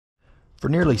For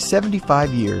nearly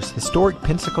 75 years, historic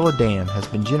Pensacola Dam has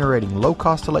been generating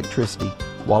low-cost electricity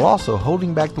while also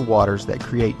holding back the waters that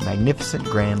create magnificent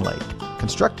Grand Lake.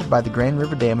 Constructed by the Grand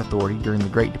River Dam Authority during the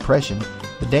Great Depression,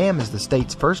 the dam is the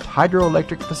state's first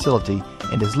hydroelectric facility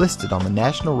and is listed on the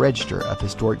National Register of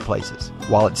Historic Places.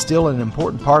 While it's still an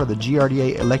important part of the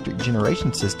GRDA electric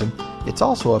generation system, it's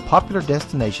also a popular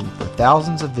destination for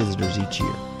thousands of visitors each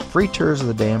year. Free tours of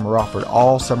the dam are offered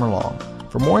all summer long.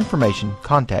 For more information,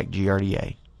 contact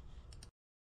GRDA.